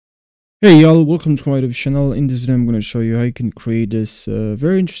Hey y'all, welcome to my YouTube channel. In this video I'm going to show you how you can create this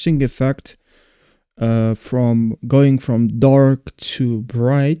very interesting effect from going from dark to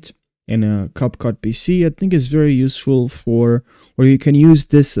bright in a Capcut PC. I think it's very useful for, or you can use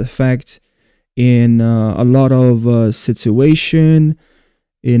this effect in a lot of situation.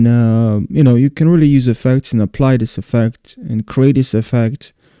 You can really use effects and apply this effect and create this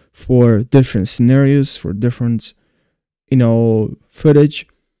effect for different scenarios, for different footage.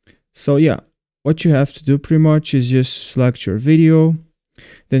 So yeah, what you have to do pretty much is just select your video,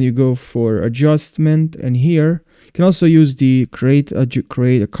 then you go for adjustment, and here you can also use the create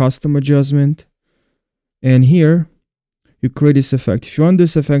a custom adjustment, and here you create this effect. If you want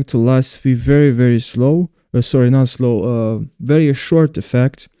this effect to last, be very slow, not slow, very short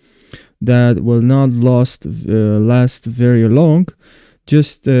effect that will not last very long,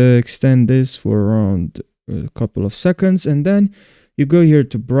 just extend this for around a couple of seconds, and then you go here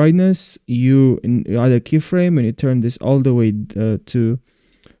to brightness, you add a keyframe, and you turn this all the way to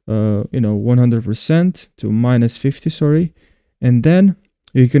 100% to -50, sorry, and then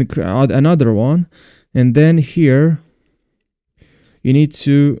you can add another one, and then here you need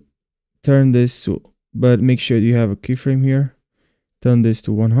to turn this to, but make sure you have a keyframe here, turn this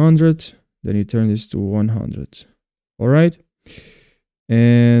to 100, then you turn this to 100. All right,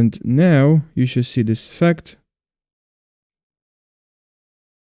 and now you should see this effect.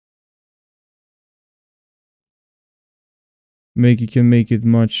 You can make it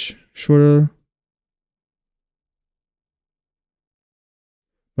much shorter,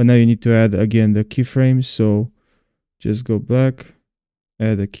 but now you need to add again the keyframe. So just go back,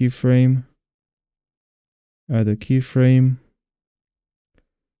 add a keyframe, add a keyframe.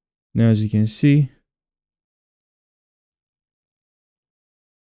 Now as you can see,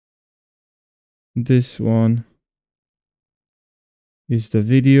 this one is the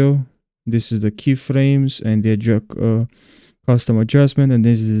video, this is the keyframes and the custom adjustment, and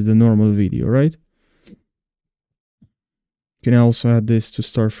this is the normal video, right? You can also add this to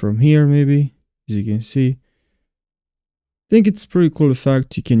start from here, maybe, as you can see. I think it's pretty cool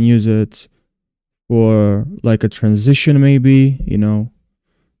effect. You can use it for like a transition, maybe,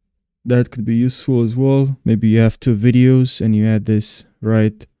 that could be useful as well. Maybe you have two videos and you add this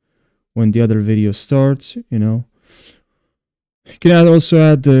right when the other video starts, You can also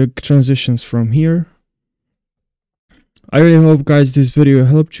add the transitions from here. I really hope, guys, this video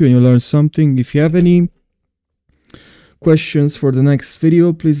helped you and you learned something. If you have any questions for the next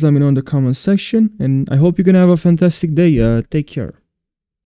video, please let me know in the comment section. And I hope you're gonna have a fantastic day. Take care.